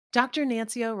Dr.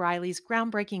 Nancy O'Reilly's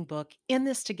groundbreaking book, In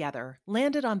This Together,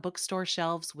 landed on bookstore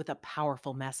shelves with a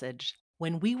powerful message.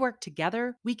 When we work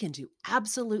together, we can do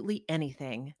absolutely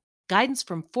anything. Guidance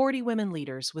from 40 women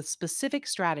leaders with specific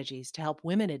strategies to help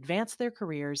women advance their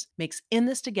careers makes In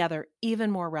This Together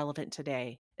even more relevant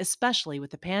today, especially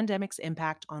with the pandemic's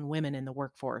impact on women in the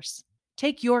workforce.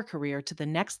 Take your career to the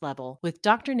next level with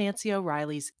Dr. Nancy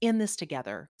O'Reilly's In This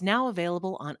Together, now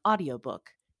available on audiobook.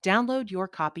 Download your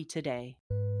copy today.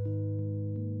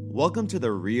 Welcome to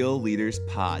the Real Leaders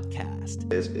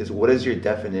Podcast. Is what is your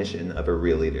definition of a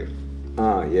real leader?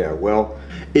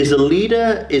 Is a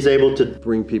leader is able to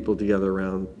bring people together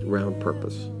around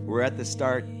purpose. We're at the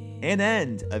start and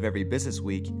end of every business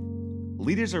week.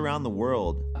 Leaders around the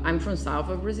world I'm from south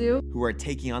of Brazil. who are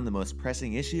taking on the most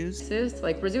pressing issues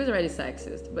Like Brazil is already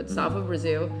sexist, but south of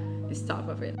Brazil is top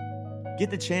of it.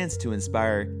 get the chance to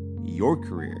inspire your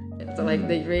career. So like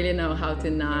they really know how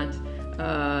to not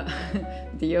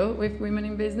deal with women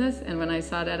in business. And when I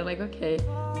saw that, I'm like, okay,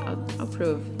 I'll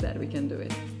prove that we can do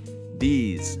it.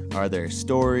 These are their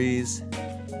stories.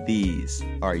 These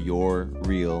are your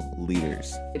real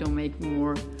leaders. They don't make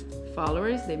more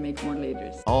followers, they make more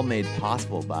leaders. All made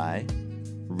possible by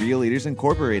Real Leaders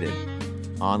Incorporated.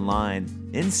 Online,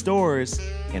 in stores,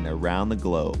 and around the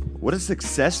globe. What a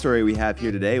success story we have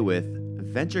here today with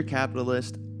venture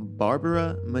capitalist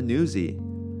Barbara Manuzzi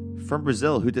from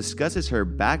Brazil, who discusses her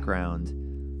background,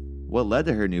 what led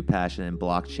to her new passion in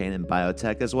blockchain and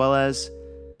biotech, as well as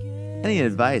any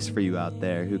advice for you out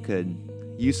there who could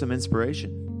use some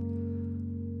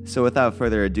inspiration. So without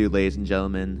further ado, ladies and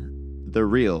gentlemen, the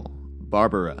real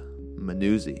Barbara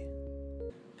Manuzzi.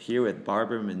 Here with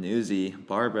Barbara Manuzzi.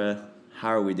 Barbara, how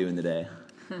are we doing today?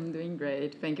 I'm doing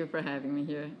great. Thank you for having me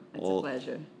here. It's a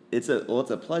pleasure. It's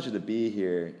a pleasure to be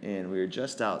here, and we were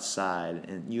just outside,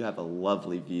 and you have a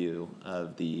lovely view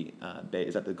of the Bay.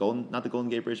 Is that not the Golden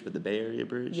Gate Bridge, but the Bay Area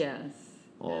Bridge? Yes.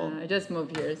 Well, I just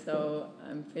moved here, so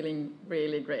I'm feeling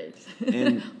really great.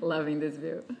 And- Loving this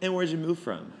view. And where'd you move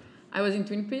from? I was in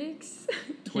Twin Peaks,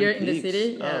 Twin here in the Peaks?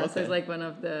 city. Oh, Yeah, okay. so it's like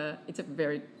it's a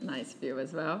very nice view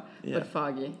as well, Yeah. but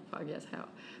foggy as hell.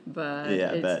 But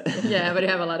Yeah, I bet. yeah, but you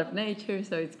have a lot of nature,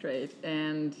 so it's great.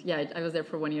 And yeah, I was there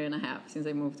for 1.5 years since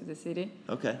I moved to the city.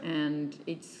 Okay. And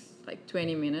it's like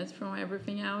 20 minutes from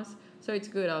everything else, so it's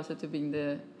good also to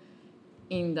be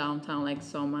in downtown. Like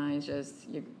Soma is just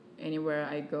anywhere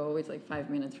I go, it's like 5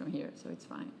 minutes from here, so it's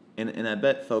fine. And I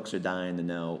bet folks are dying to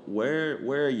know, where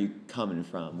are you coming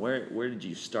from? Where did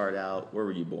you start out? Where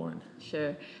were you born?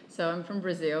 Sure. So I'm from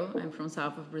Brazil. I'm from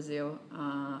south of Brazil.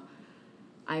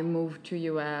 I moved to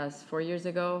U.S. 4 years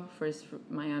ago, first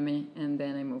Miami, and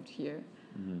then I moved here.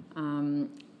 Mm-hmm.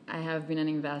 I have been an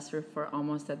investor for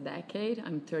almost a decade.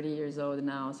 I'm 30 years old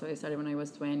now, so I started when I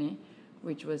was 20,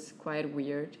 which was quite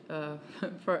weird.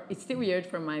 It's still weird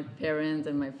for my parents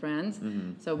and my friends.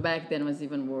 Mm-hmm. So back then was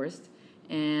even worse.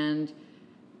 And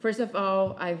first of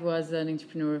all, I was an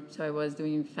entrepreneur, so I was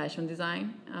doing fashion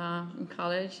design in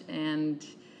college, and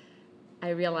I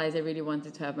realized I really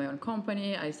wanted to have my own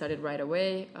company. I started right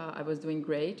away. I was doing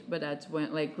great, but that's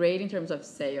when, like, great in terms of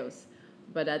sales.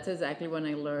 But that's exactly when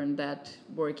I learned that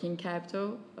working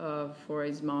capital for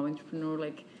a small entrepreneur,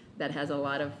 like, that has a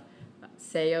lot of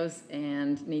sales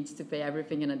and needs to pay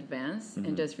everything in advance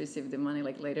and just receive the money,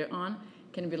 like, later on,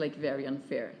 can be, like, very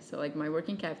unfair. So, like, my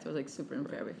working capital was, like, super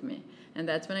unfair with me. And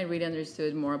that's when I really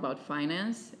understood more about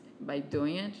finance by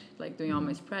doing it, like doing all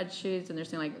my spreadsheets,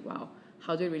 understanding, like, wow,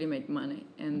 how do I really make money?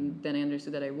 And then I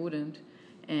understood that I wouldn't.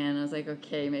 And I was like,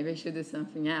 okay, maybe I should do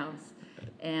something else.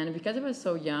 And because I was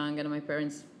so young, and my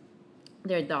parents,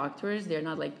 they're doctors, they're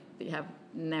not like, they have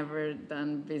never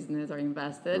done business or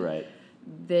invested. Right.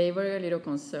 They were a little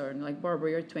concerned, like, Barbara,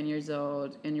 you're 20 years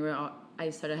old, and I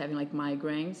started having like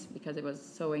migraines because I was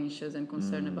so anxious and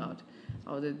concerned about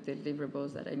all the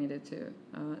deliverables that I needed to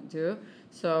do.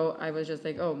 So I was just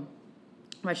like, oh,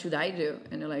 what should I do?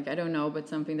 And they're like, I don't know, but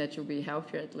something that should be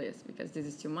healthier at least, because this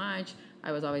is too much.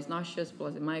 I was always nauseous,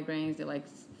 plus the migraines. They're like,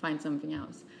 find something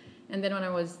else. And then when I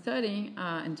was studying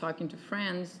and talking to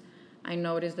friends, I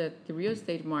noticed that the real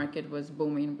estate market was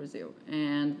booming in Brazil,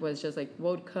 and was just like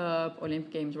World Cup,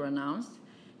 Olympic Games were announced,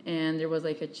 and there was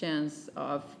like a chance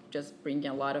of just bringing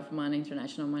a lot of money,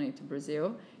 international money, to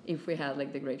Brazil if we had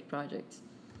like the great projects.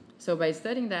 So by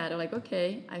studying that, I'm like,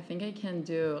 okay, I think I can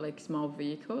do like small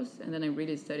vehicles. And then I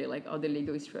really studied like all the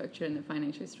legal structure and the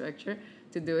financial structure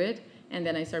to do it. And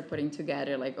then I start putting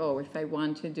together like, oh, if I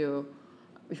want to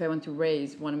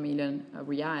raise 1 million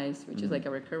reais, which is like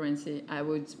our currency, I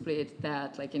would split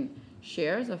that like in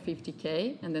shares of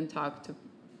 50K, and then talk to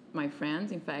my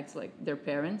friends, in fact, like their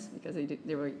parents, because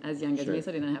they were as young as me,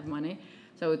 so they didn't have money.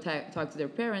 So I would talk to their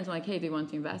parents, like, hey, do you want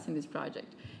to invest in this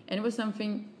project? And it was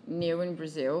something new in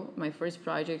Brazil. My first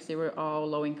projects, they were all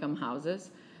low-income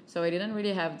houses. So I didn't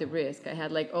really have the risk. I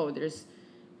had like,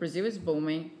 Brazil is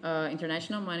booming,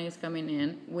 international money is coming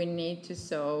in. We need to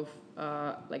solve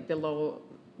like the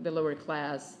lower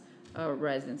class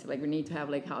residents. Like we need to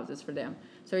have like houses for them.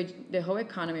 So the whole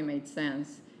economy made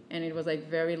sense, and it was like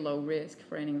very low risk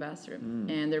for an investor.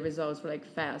 And the results were like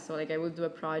fast. So like I would do a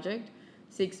project,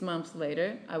 6 months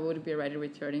later, I would be already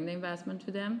returning the investment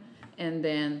to them, and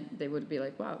then they would be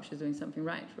like, wow, she's doing something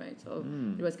right? So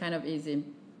it was kind of easy.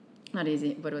 Not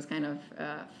easy, but it was kind of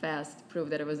fast proof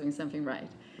that I was doing something right.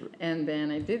 And then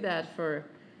I did that for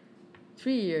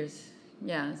 3 years,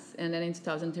 yes. And then in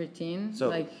 2013, so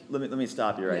like... let me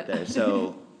stop you right there.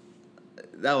 So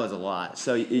that was a lot.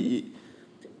 So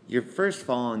you're first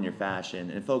following your fashion.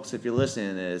 And folks, if you're listening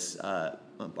to this,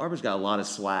 Barbara's got a lot of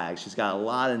swag. She's got a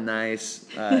lot of nice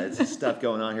stuff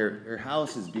going on. Her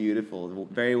house is beautiful,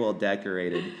 very well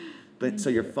decorated. But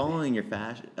so you're following your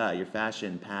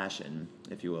fashion passion,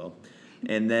 if you will,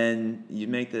 and then you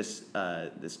make this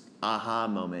aha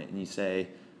moment, and you say,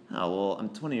 "Oh well, I'm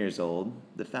 20 years old.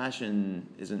 The fashion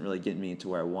isn't really getting me to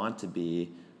where I want to be.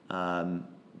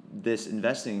 This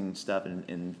investing stuff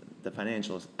in the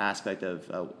financial aspect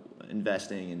of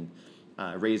investing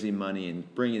and raising money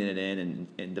and bringing it in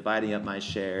and dividing up my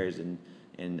shares and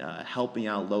helping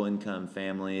out low income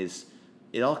families,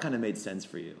 it all kind of made sense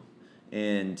for you."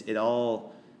 And it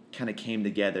all kind of came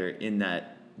together in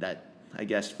that I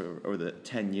guess for over the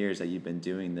 10 years that you've been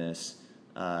doing this.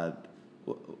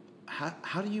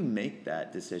 How do you make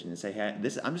that decision to say, hey,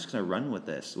 I'm just going to run with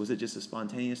this? Was it just a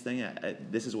spontaneous thing?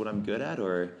 This is what I'm good at,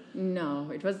 or? No,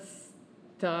 it was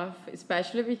tough,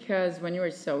 especially because when you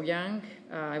were so young,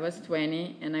 I was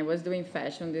 20 and I was doing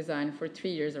fashion design for 3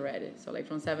 years already. So like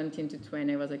from 17 to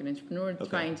 20, I was like an entrepreneur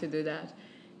trying to do that.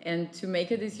 And to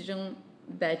make a decision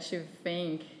that you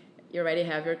think you already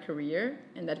have your career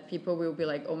and that people will be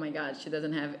like, oh my God, she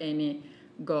doesn't have any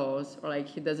goals, or like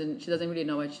she doesn't really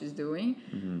know what she's doing.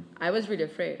 I was really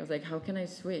afraid. I was like, how can I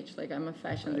switch? Like I'm a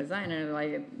fashion designer,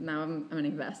 like now I'm an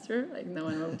investor, like no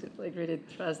one will like really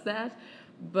trust that.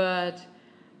 But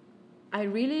I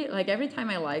really, like every time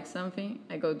I like something,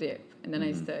 I go deep and then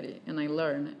I study and I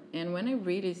learn. And when I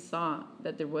really saw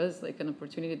that there was like an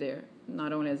opportunity there,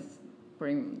 not only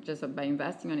just by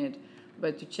investing on it,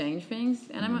 but to change things.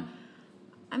 And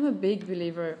I'm a big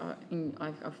believer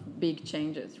of big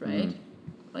changes, right?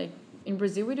 Like in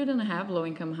Brazil, we didn't have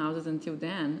low-income houses until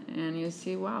then, and you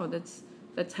see, wow,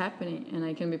 that's happening, and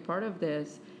I can be part of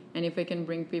this. And if I can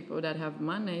bring people that have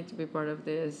money to be part of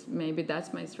this, maybe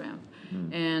that's my strength.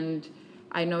 And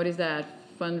I noticed that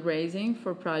fundraising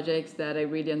for projects that I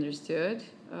really understood.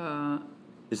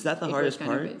 Is that the hardest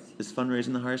part? Is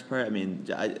fundraising the hardest part? I mean,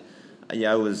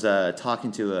 I was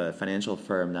talking to a financial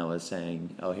firm that was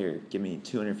saying, oh, here, give me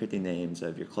 250 names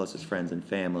of your closest friends and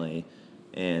family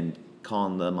and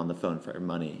calling them on the phone for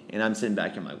money. And I'm sitting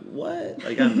back, I'm like, what?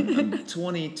 Like, I'm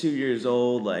 22 years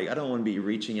old. Like, I don't want to be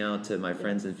reaching out to my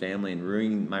friends and family and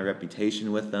ruining my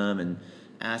reputation with them and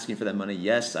asking for that money.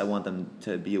 Yes, I want them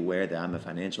to be aware that I'm a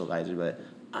financial advisor, but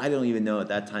I don't even know at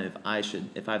that time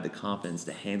if I have the confidence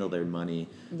to handle their money,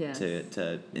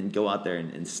 and go out there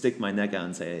and stick my neck out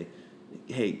and say,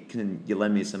 hey, can you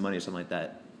lend me some money or something like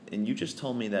that? And you just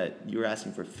told me that you were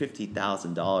asking for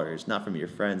 $50,000, not from your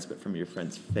friends, but from your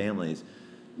friends' families.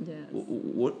 Yes.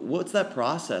 What's that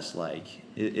process like?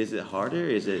 Is it harder?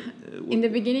 Is it? In the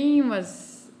beginning,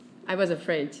 I was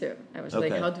afraid too. I was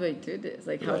like, how do I do this?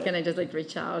 Like, how can I just like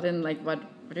reach out and like, what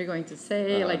are you going to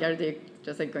say? Like, are they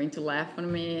just like going to laugh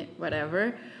on me?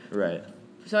 Whatever. Right.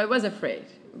 So I was afraid.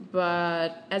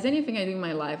 But as anything I do in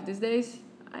my life these days,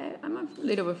 I'm a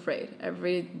little afraid.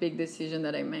 Every big decision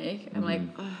that I make, I'm like,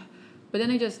 oh. But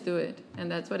then I just do it. And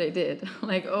that's what I did.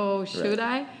 Like, oh, should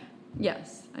I?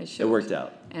 Yes, I should. It worked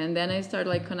out. And then I started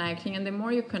like connecting. And the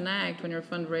more you connect when you're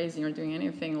fundraising or doing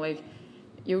anything, like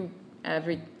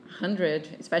every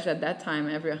 100, especially at that time,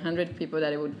 every 100 people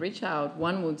that I would reach out,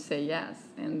 one would say yes.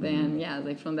 And then,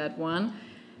 like from that one,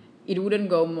 it wouldn't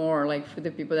go more like for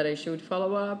the people that I should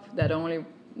follow up,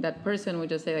 that person would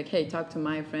just say like, hey, talk to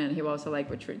my friend, he will also like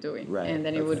what you're doing. Right. And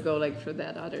then it would go like through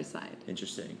that other side.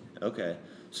 Interesting. Okay.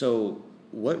 So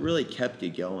what really kept you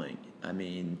going? I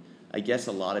mean, I guess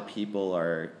a lot of people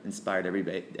are inspired every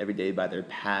day by their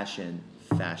passion.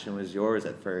 Fashion was yours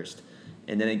at first.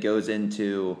 And then it goes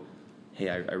into, hey,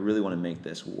 I really want to make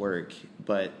this work.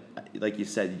 But like you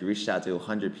said, you reached out to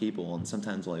 100 people and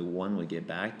sometimes only one would get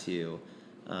back to you.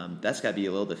 That's got to be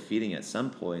a little defeating at some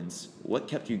points. What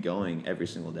kept you going every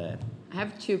single day? I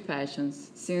have two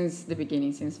passions since the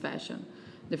beginning, since fashion.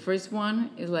 The first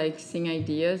one is like seeing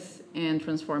ideas and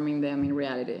transforming them in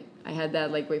reality. I had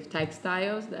that like with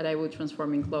textiles that I would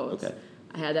transform in clothes. Okay.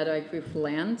 I had that like with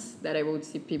lands that I would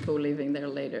see people living there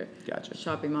later. Gotcha.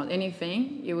 Shopping mall,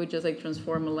 anything, you would just like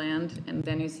transform a land and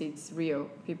then you see it's real.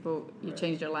 People, you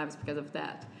change their lives because of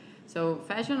that. So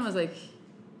fashion was like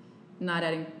not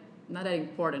that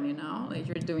important, you know? Like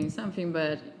you're doing something,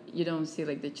 but you don't see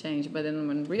like the change. But then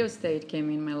when real estate came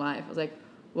in my life, I was like,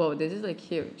 whoa, this is like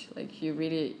huge. Like you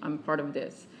really, I'm part of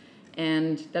this.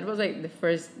 And that was like the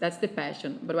first, that's the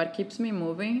passion. But what keeps me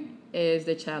moving is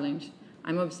the challenge.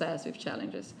 I'm obsessed with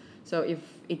challenges. So if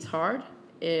it's hard,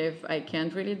 if I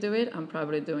can't really do it, I'm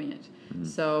probably doing it.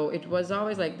 So it was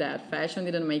always like that. Fashion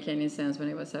didn't make any sense when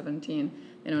I was 17.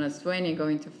 And when I was 20,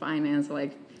 going to finance,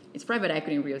 like, it's private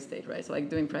equity in real estate, right? So like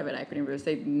doing private equity in real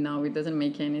estate, no, it doesn't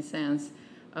make any sense.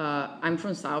 I'm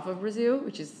from south of Brazil,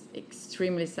 which is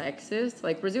extremely sexist.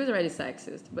 Like Brazil is already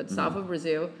sexist, but south of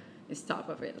Brazil is top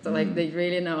of it. So like they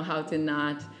really know how to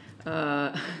not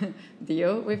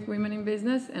deal with women in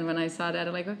business. And when I saw that,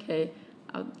 I'm like, okay,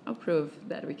 I'll prove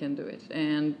that we can do it.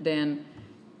 And then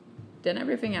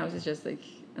everything else is just like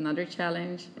another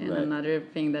challenge and another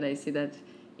thing that I see that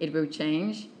it will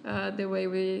change the way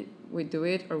we do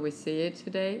it or we see it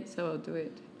today. So I'll do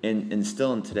it. And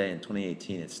still in today, in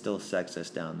 2018, it's still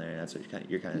sexist down there. That's what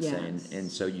you're kind of Yes. saying.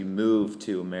 And so you move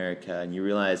to America and you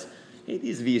realize, hey,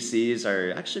 these VCs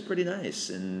are actually pretty nice.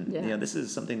 And you know, this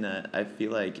is something that I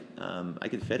feel like I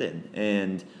could fit in.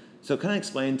 And so kind of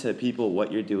explain to people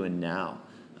what you're doing now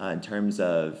in terms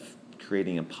of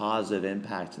creating a positive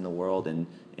impact in the world and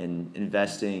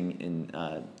investing in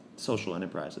social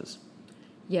enterprises.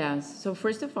 Yes. So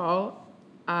first of all,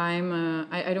 I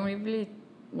don't really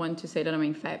want to say that I'm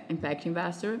an impact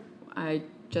investor. I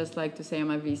just like to say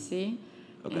I'm a VC.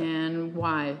 Okay. And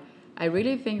why? I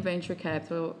really think venture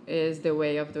capital is the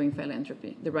way of doing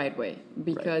philanthropy, the right way,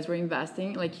 because we're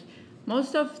investing, like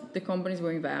most of the companies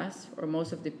we invest or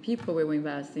most of the people we will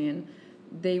invest in,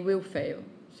 they will fail.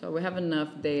 So we have enough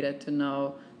data to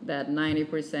know that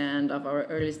 90% of our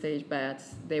early stage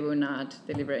bets, they will not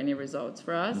deliver any results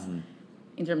for us.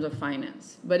 In terms of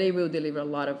finance, but they will deliver a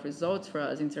lot of results for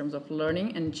us in terms of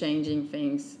learning and changing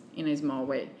things in a small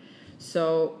way.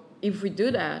 So if we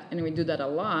do that, and we do that a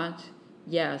lot,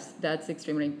 yes, that's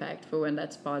extremely impactful and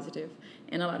that's positive.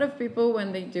 And a lot of people,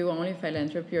 when they do only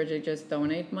philanthropy or they just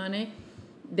donate money,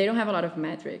 they don't have a lot of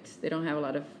metrics. They don't have a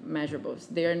lot of measurables.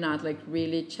 They're not like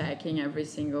really checking every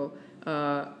single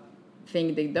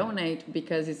thing they donate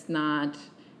because it's not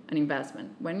an investment.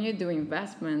 When you do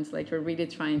investments, like you're really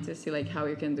trying to see like how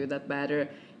you can do that better.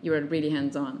 You are really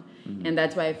hands-on. And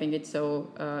that's why I think it's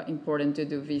so important to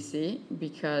do VC,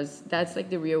 because that's like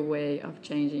the real way of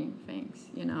changing things,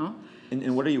 you know?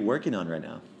 And what are you working on right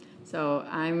now? So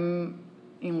I'm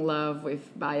in love with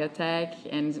biotech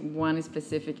and one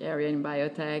specific area in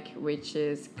biotech, which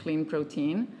is clean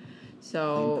protein.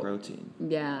 So Clean protein.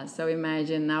 Yeah, so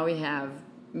imagine now we have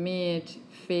meat,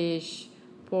 fish,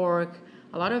 pork,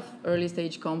 a lot of early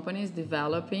stage companies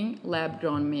developing lab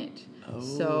grown meat.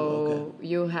 So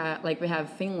you have, like we have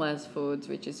finless foods,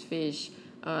 which is fish.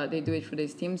 They do it through the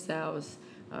stem cells.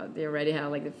 They already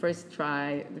have like the first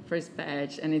try, the first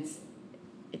batch, and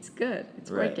it's good. It's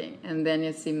working. And then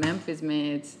you see Memphis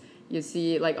meats. You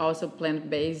see like also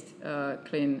plant-based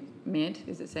clean meat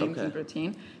is the same clean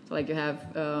protein. So like you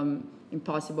have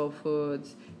Impossible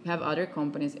Foods. You have other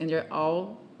companies, and they're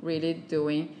all really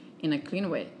doing in a clean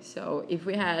way. So if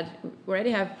we already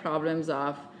have problems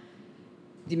of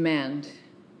demand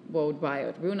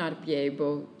worldwide, we will not be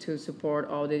able to support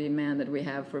all the demand that we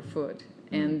have for food.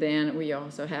 And then we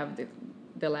also have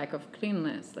the lack of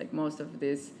cleanness. Like most of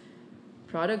these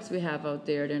products we have out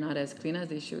there, they're not as clean as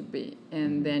they should be.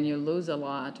 And then you lose a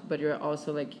lot, but you're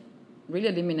also like really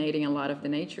eliminating a lot of the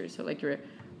nature. So like you're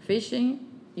fishing,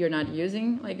 you're not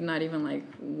using like not even like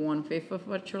 1/5 of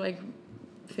what you're like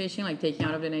fishing, like taking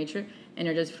out of the nature, and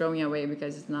you're just throwing away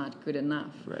because it's not good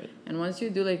enough. Right. And once you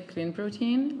do like clean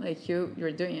protein, like you're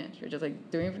doing it. You're just like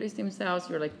doing it for the stem cells.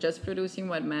 You're like just producing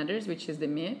what matters, which is the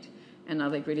meat, and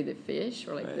not like really the fish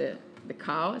or like the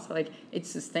cow. So like it's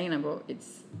sustainable,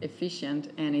 it's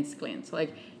efficient, and it's clean. So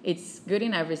like it's good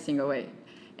in every single way.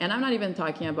 And I'm not even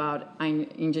talking about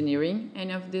engineering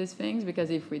any of these things, because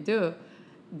if we do,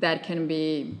 that can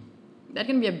be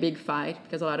a big fight,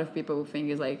 because a lot of people think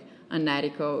it's like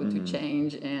unethical to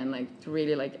change and like to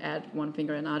really like add one thing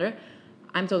or another.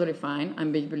 I'm totally fine. I'm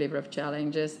a big believer of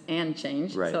challenges and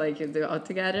change. Right. So like you do it all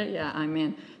together, yeah, I'm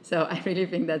in. So I really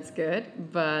think that's good,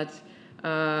 but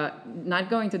not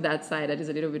going to that side that is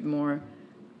a little bit more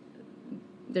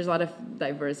there's a lot of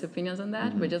diverse opinions on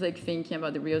that, but just like thinking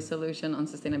about the real solution on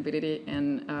sustainability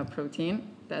and protein,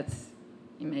 that's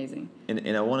amazing.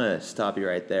 And I want to stop you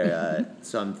right there.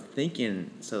 So I'm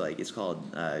thinking, so like it's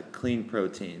called clean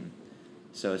protein.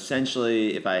 So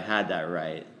essentially, if I had that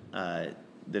right,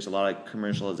 there's a lot of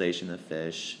commercialization of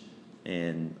fish,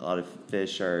 and a lot of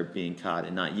fish are being caught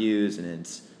and not used, and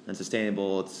it's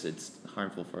unsustainable. It's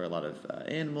harmful for a lot of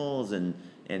animals, and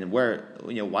where,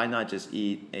 why not just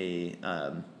eat a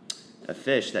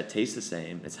fish that tastes the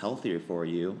same? It's healthier for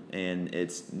you, and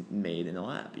it's made in a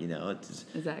lab.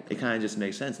 Exactly. It kind of just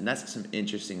makes sense, and that's some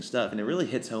interesting stuff, and it really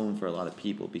hits home for a lot of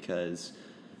people because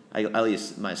at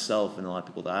least myself and a lot of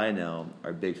people that I know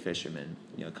are big fishermen.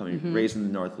 Raised in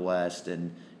the Northwest,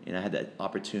 and I had that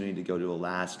opportunity to go to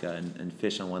Alaska and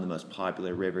fish on one of the most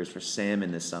popular rivers for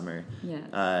salmon this summer.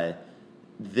 Yes.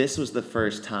 This was the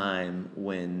first time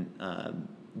when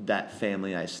that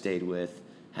family I stayed with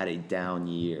had a down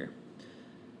year.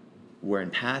 Where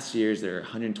in past years there are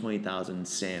 120,000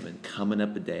 salmon coming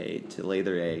up a day to lay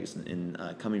their eggs, and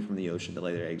coming from the ocean to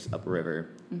lay their eggs upriver,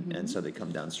 and so they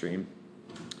come downstream.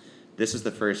 This is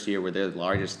the first year where their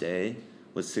largest day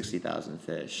was 60,000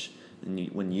 fish,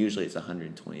 when usually it's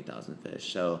 120,000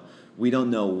 fish. So we don't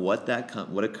know what occurred.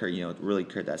 Really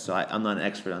occurred that. So I'm not an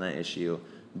expert on that issue,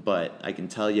 but I can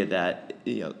tell you that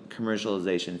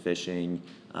commercialization fishing,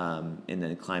 and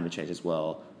then climate change as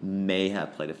well may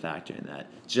have played a factor in that.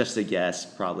 Just a guess,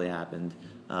 probably happened.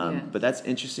 But that's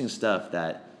interesting stuff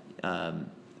that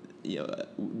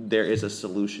there is a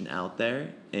solution out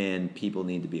there, and people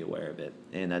need to be aware of it,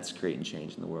 and that's creating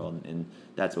change in the world, and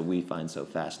that's what we find so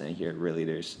fascinating here at Real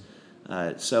Leaders.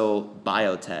 So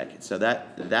biotech, so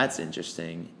that's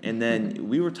interesting. And then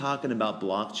we were talking about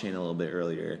blockchain a little bit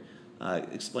earlier.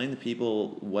 Explain to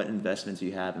people what investments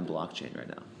you have in blockchain right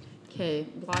now. Okay,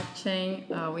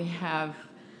 blockchain, we have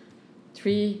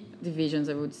 3 divisions,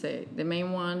 I would say. The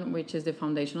main one, which is the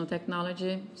foundational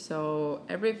technology. So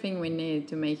everything we need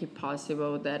to make it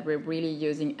possible that we're really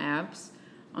using apps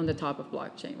on the top of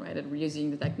blockchain, right? That we're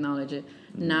using the technology.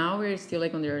 Now we're still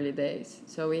on the early days.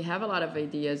 So we have a lot of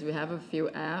ideas. We have a few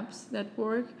apps that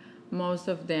work. Most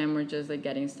of them are just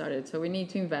getting started. So we need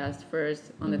to invest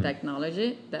first on the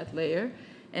technology, that layer,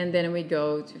 and then we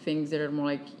go to things that are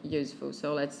more useful.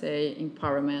 So let's say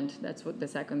empowerment. That's what the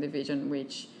second division,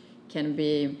 which can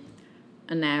be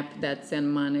an app that sends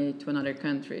money to another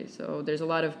country. So there's a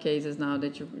lot of cases now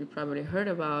that you probably heard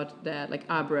about that, like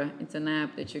Abra. It's an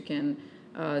app that you can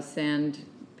send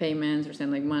payments or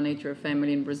send money to your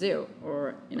family in Brazil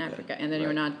or in Africa, and then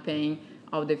you're not paying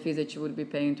all the fees that you would be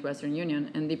paying to Western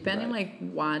Union. And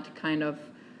depending what kind of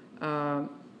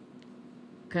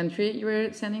country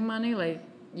you're sending money,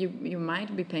 you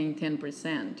might be paying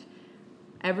 10%.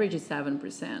 Average is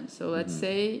 7%. So let's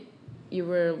say you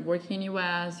were working in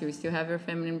US, you still have your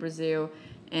family in Brazil,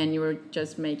 and you were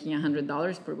just making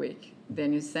 $100 per week.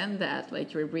 Then you send that,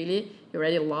 you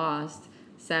already lost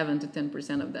 7 to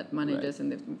 10% of that money just in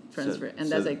the transfer, and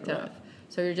that's tough.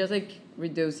 So you're just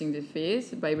reducing the fees.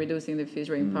 By reducing the fees,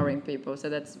 you're empowering people. So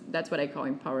that's what I call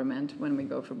empowerment when we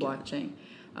go for blockchain,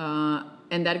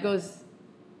 and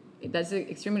that's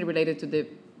extremely related to the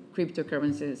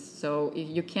cryptocurrencies. So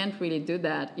you can't really do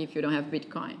that if you don't have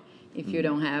Bitcoin. If you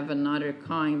don't have another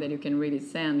coin that you can really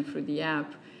send through the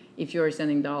app, if you're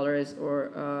sending dollars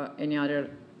or any other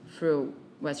through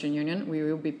Western Union, we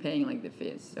will be paying the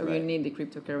fees. So you need the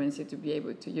cryptocurrency to be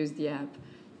able to use the app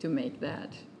to make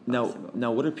that possible.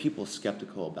 Now, what are people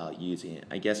skeptical about using it?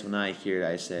 I guess when I hear it,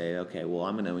 I say, okay, well,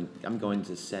 I'm going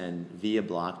to send via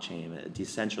blockchain, a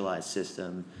decentralized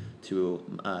system, to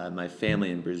my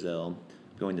family in Brazil.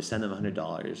 I'm going to send them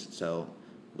 $100. So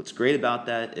what's great about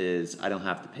that is I don't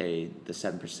have to pay the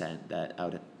 7% that I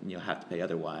would have to pay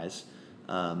otherwise.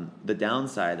 The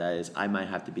downside of that is I might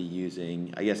have to be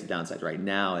using, I guess the downside right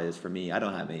now is for me, I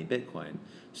don't have any Bitcoin.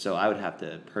 So I would have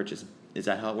to purchase, is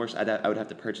that how it works? I would have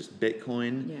to purchase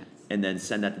Bitcoin and then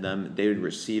send that to them. They would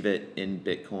receive it in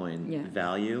Bitcoin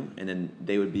value, and then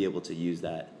they would be able to use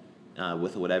that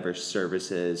with whatever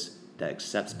services that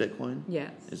accepts Bitcoin.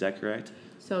 Yes. Is that correct?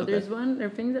 So there are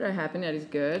things that are happening that is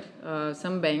good.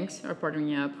 Some banks are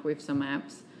partnering up with some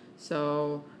apps.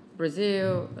 So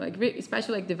Brazil,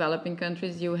 especially developing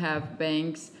countries, you have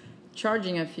banks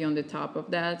charging a fee on the top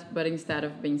of that, but instead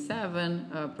of being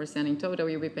 7% in total,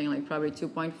 you'll be paying probably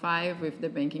 2.5 with the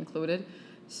bank included.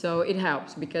 So it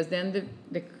helps because then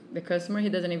the customer, he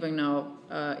doesn't even know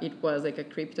it was a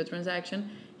crypto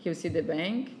transaction. He'll see the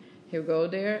bank, he'll go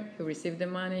there, he'll receive the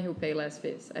money, he'll pay less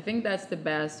fees. I think that's the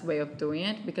best way of doing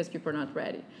it because people are not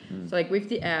ready. So with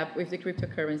the app, with the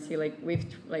cryptocurrency, with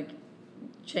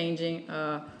changing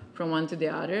from one to the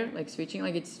other, like switching,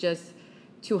 like it's just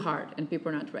too hard and people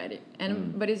are not ready.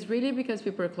 And but it's really because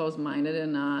people are closed-minded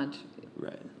and not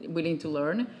willing to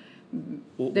learn.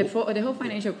 The whole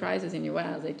financial crisis in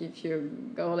US, like if you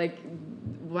go like,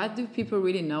 what do people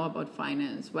really know about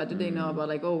finance? What do they know about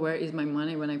like, oh, where is my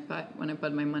money when I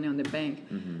put my money on the bank?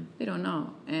 They don't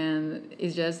know. And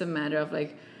it's just a matter of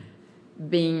like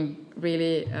being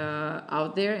really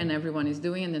out there, and everyone is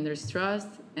doing, and then there's trust,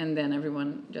 and then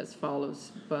everyone just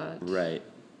follows. But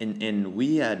and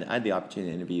I had the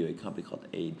opportunity to interview a company called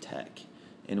Aid Tech,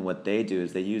 and what they do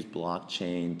is they use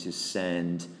blockchain to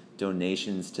send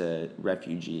donations to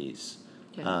refugees.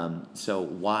 So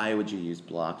why would you use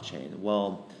blockchain?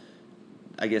 Well,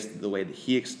 I guess the way that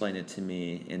he explained it to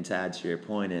me, and to add to your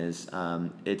point, is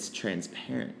it's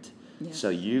transparent. So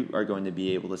you are going to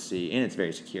be able to see, and it's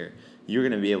very secure, you're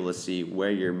going to be able to see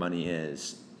where your money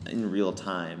is in real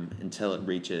time until it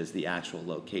reaches the actual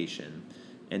location.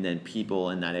 And then people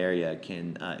in that area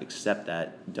can accept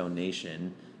that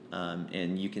donation,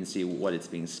 and you can see what it's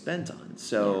being spent on.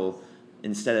 So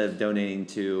instead of donating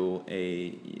to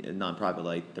a nonprofit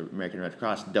like the American Red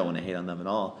Cross, don't want to hate on them at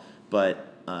all,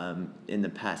 but in the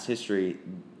past history,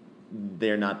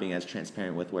 they're not being as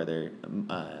transparent with where their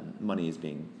money is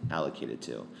being allocated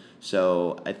to.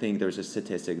 So I think there's a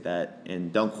statistic that,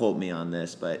 and don't quote me on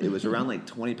this, but it was around like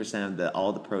 20% of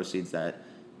all the proceeds that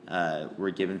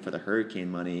were given for the hurricane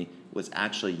money was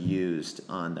actually used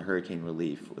on the hurricane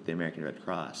relief with the American Red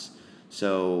Cross.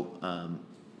 So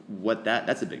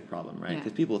that's a big problem, right?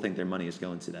 Because people think their money is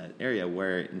going to that area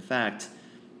where, in fact,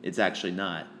 it's actually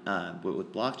not. But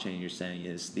with blockchain, you're saying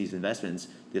is these investments,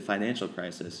 the financial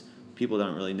crisis, people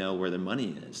don't really know where their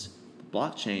money is.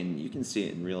 Blockchain, you can see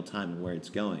it in real time and where it's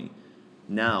going.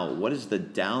 Now, what is the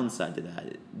downside to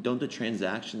that? Don't the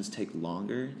transactions take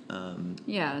longer?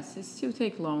 Yes, it still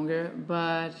take longer,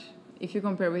 but if you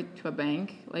compare it to a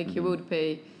bank, like you would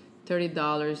pay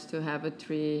 $30 to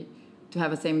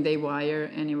have a same day wire,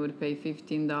 and you would pay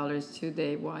 $15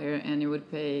 2-day wire, and you would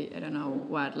pay, I don't know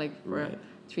what, like for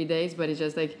 3 days, but it's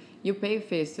just like you pay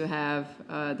fees to have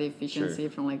the efficiency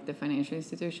from like the financial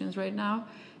institutions right now,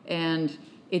 and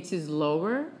it is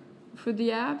lower for the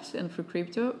apps and for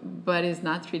crypto, but it's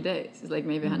not 3 days. It's like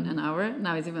maybe an hour.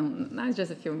 Now it's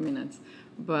just a few minutes,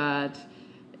 but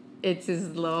it's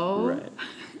slow.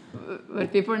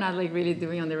 But people are not like really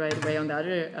doing on the right way on the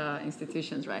other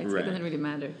institutions, right? So it doesn't really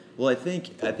matter. Well, I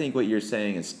think what you're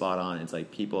saying is spot on. It's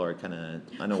like people are kind of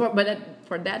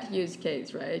for that use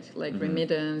case, right? Like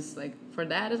remittance, like for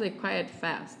that is like quite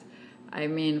fast. I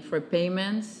mean, for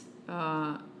payments,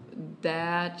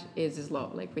 that is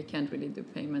slow. Like we can't really do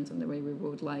payments on the way we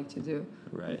would like to do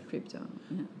with crypto.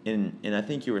 Yeah. And I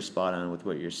think you were spot on with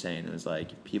what you're saying. It was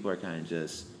like people are kind of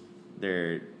just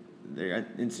they're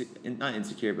not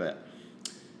insecure, but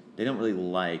they don't really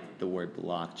like the word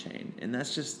blockchain, and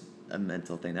that's just a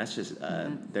mental thing. That's just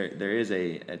there is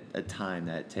a time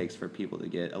that it takes for people to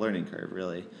get a learning curve,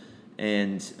 really.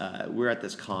 And we're at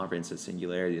this conference at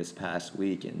Singularity this past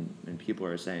week, and people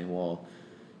are saying, well,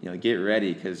 get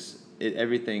ready because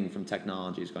everything from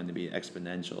technology is going to be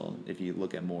exponential. If you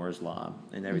look at Moore's law,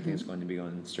 and everything's going to be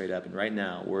going straight up. And right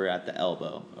now, we're at the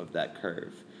elbow of that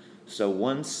curve. So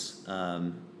once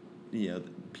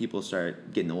people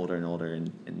start getting older and older,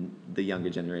 and the younger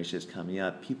generation is coming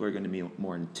up, people are going to be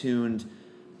more in tuned,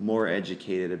 more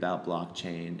educated about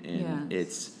blockchain and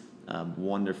its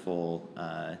wonderful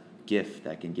gift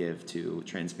that can give to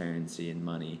transparency and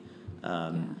money.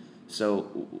 So,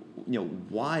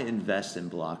 why invest in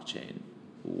blockchain?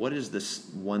 What is this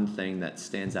one thing that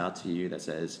stands out to you that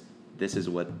says this is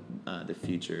what the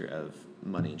future of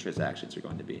money and transactions are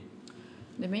going to be?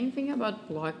 The main thing about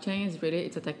blockchain is really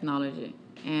it's a technology,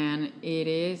 and it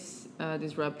is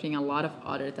disrupting a lot of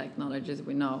other technologies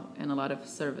we know and a lot of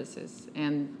services.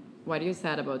 And what you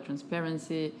said about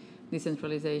transparency,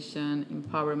 decentralization,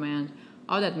 empowerment,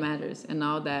 all that matters, and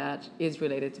all that is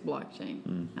related to blockchain.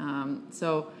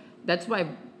 So that's why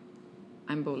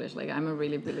I'm bullish. Like I'm a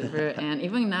really believer, and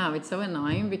even now it's so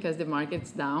annoying because the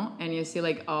market's down, and you see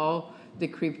like all the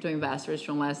crypto investors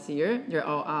from last year, they're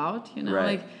all out,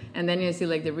 like, and then you see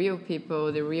like the real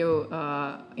people, the real,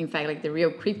 in fact, like the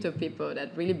real crypto people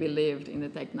that really believed in the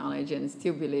technology and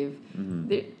still believe,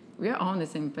 we're all on the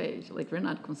same page. Like we're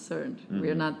not concerned.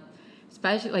 We're not,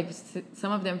 especially like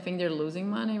some of them think they're losing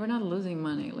money. We're not losing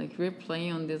money. Like we're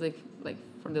playing on this like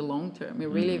for the long term. We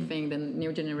really think the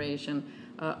new generation,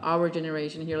 our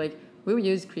generation here, like we'll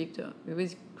use crypto. We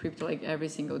use crypto like every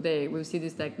single day. We'll see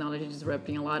this technology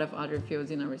disrupting a lot of other fields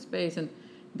in our space, and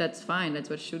that's fine. That's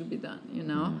what should be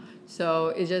done, So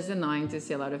it's just annoying to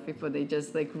see a lot of people, they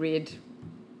just like read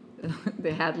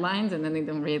the headlines, and then they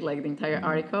don't read like the entire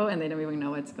article, and they don't even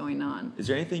know what's going on. Is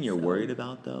there anything you're worried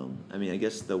about, though? I mean, I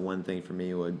guess the one thing for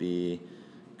me would be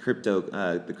the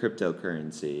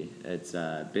cryptocurrency. It's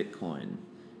Bitcoin.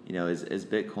 You know, is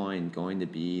Bitcoin going to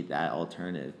be that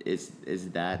alternative? Is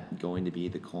that going to be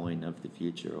the coin of the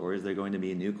future, or is there going to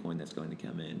be a new coin that's going to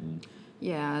come in?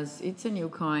 Yes, it's a new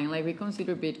coin. Like I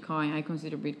consider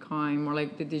Bitcoin more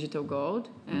like the digital gold,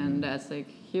 and that's like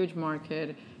huge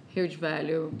market, huge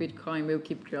value. Bitcoin will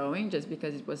keep growing just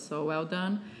because it was so well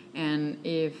done. And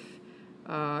if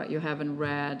you haven't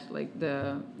read like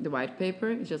the white paper,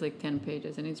 it's just like 10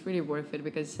 pages, and it's really worth it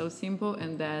because it's so simple,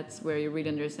 and that's where you really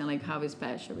understand like how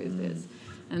special is this.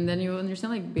 And then you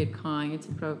understand like Bitcoin, it's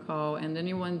a protocol, and then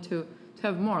you want to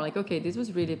have more. Like, okay, this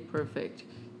was really perfect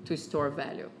to store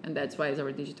value, and that's why it's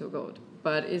our digital gold.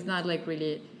 But it's not like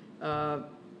really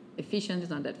efficient. It's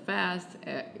not that fast.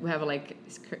 We have like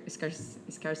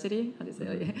scarcity. How do you say?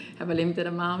 Like, have a limited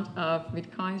amount of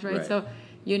bitcoins, right? So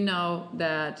you know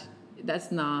that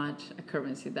that's not a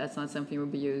currency. That's not something will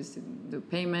be used to do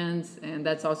payments, and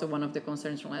that's also one of the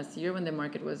concerns from last year when the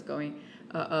market was going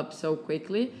up so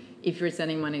quickly. If you're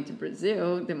sending money to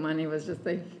Brazil, the money was just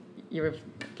like, you were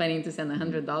planning to send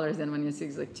 $100, and when you see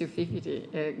it's like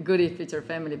 $250. Good if it's your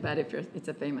family, bad if it's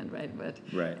a payment, right? But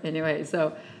anyway,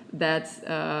 so that's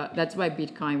why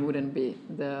Bitcoin wouldn't be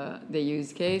the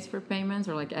use case for payments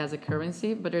or like as a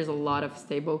currency. But there's a lot of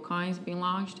stable coins being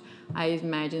launched. I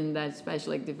imagine that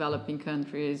especially like developing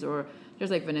countries, or there's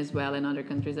like Venezuela and other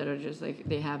countries that are just like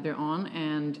they have their own,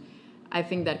 and I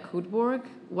think that could work.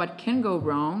 What can go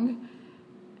wrong?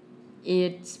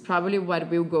 It's probably what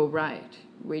will go right,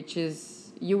 which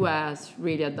is U.S.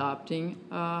 really adopting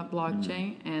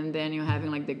blockchain, and then you're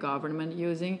having like the government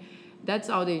using. That's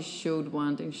all they should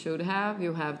want and should have.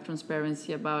 You have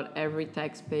transparency about every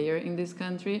taxpayer in this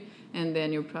country, and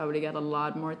then you probably get a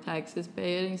lot more taxes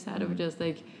paid instead of just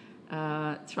like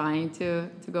trying to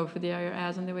go for the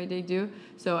IRS in the way they do.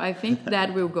 So I think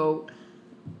that will go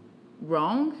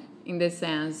wrong in the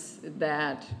sense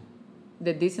that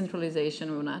the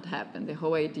decentralization will not happen. The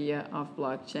whole idea of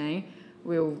blockchain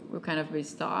will kind of be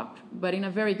stopped, but in a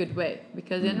very good way,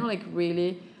 because then you're like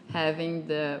really having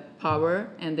the power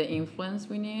and the influence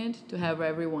we need to have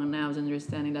everyone else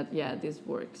understanding that, yeah, this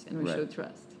works and we should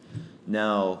trust.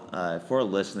 Now, for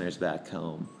listeners back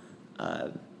home,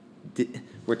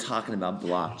 we're talking about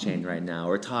blockchain right now.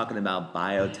 We're talking about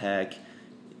biotech.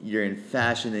 You're in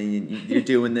fashion and you're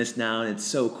doing this now, and it's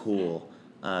so cool.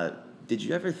 Did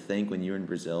you ever think when you were in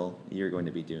Brazil you were going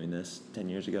to be doing this 10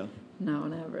 years ago? No,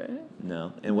 never.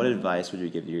 No? And what advice would you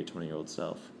give to your 20-year-old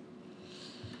self?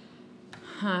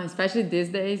 Especially these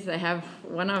days, I have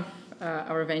one of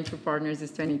our venture partners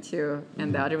is 22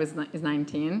 and the other is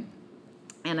 19.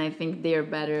 And I think they are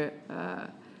better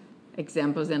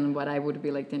examples than what I would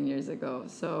be like 10 years ago.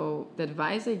 So the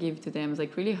advice I give to them is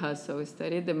like really hustle,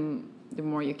 study the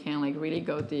more you can, like really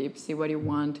go deep, see what you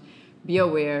want, be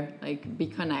aware, like be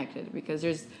connected, because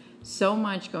there's so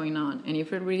much going on. And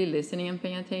if you're really listening and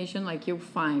paying attention, like you'll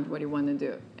find what you want to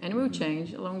do. And it will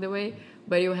change along the way,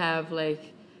 but you have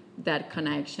like that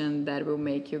connection that will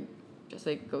make you just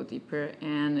like go deeper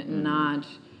and not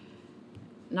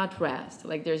rest.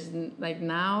 Like there's like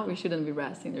now we shouldn't be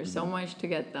resting. There's so much to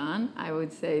get done. I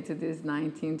would say to this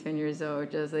 19, 20 years old,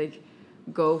 just like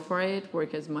go for it,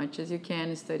 work as much as you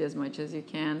can, study as much as you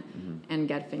can, and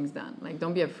get things done. Like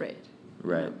don't be afraid.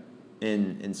 Right. You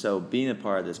know? And so being a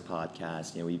part of this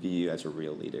podcast, we view you as a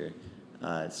real leader,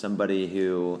 somebody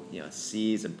who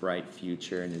sees a bright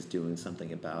future and is doing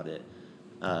something about it.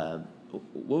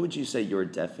 What would you say your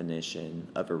definition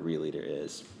of a real leader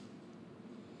is?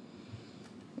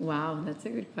 Wow, that's a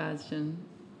good question.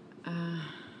 I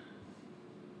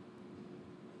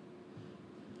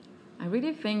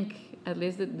really think, at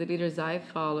least the leaders I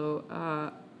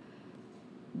follow,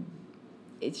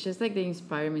 it's just like they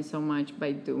inspire me so much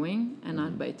by doing and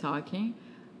not by talking.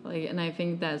 Like, and I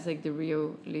think that's like the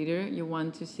real leader. You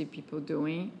want to see people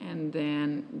doing, and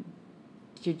then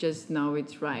you just know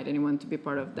it's right, and you want to be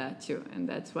part of that too. And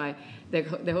that's why the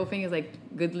whole thing is like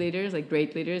good leaders, like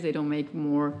great leaders, they don't make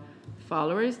more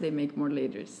followers, they make more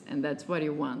leaders, and that's what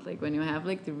you want. Like when you have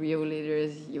like the real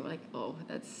leaders, you're like, oh,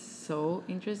 that's so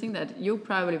interesting that you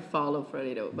probably follow for a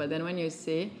little, but then when you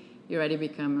see, you already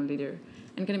become a leader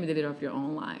and can be the leader of your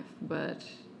own life. But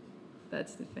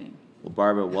that's the thing. Well,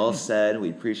 Barbara, well said. We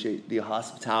appreciate the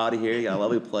hospitality here. You got a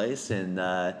lovely place, and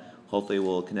hopefully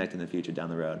we'll connect in the future down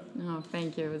the road. Oh,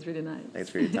 thank you. It was really nice. Thanks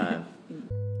for your time.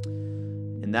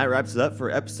 And that wraps it up for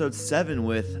episode 7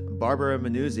 with Barbara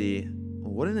Manuzzi.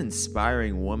 What an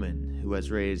inspiring woman who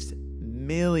has raised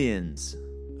millions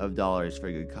of dollars for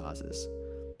good causes.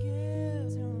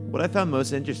 What I found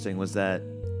most interesting was that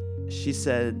she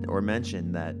said or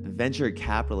mentioned that venture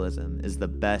capitalism is the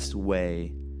best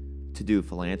way to do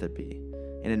philanthropy,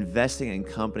 and investing in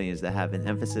companies that have an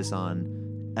emphasis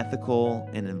on ethical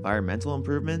and environmental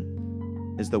improvement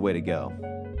is the way to go.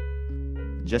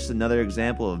 Just another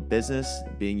example of business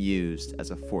being used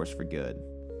as a force for good.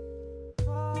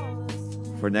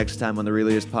 For next time on the Real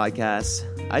Leaders Podcast,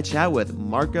 I chat with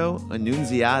Marco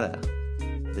Annunziata,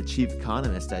 the chief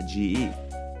economist at GE,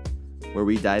 where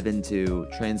we dive into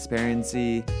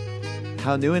transparency,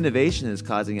 how new innovation is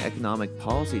causing economic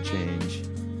policy change,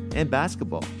 and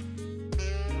basketball.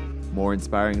 More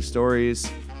inspiring stories,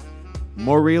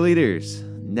 more real leaders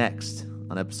next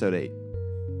on episode 8.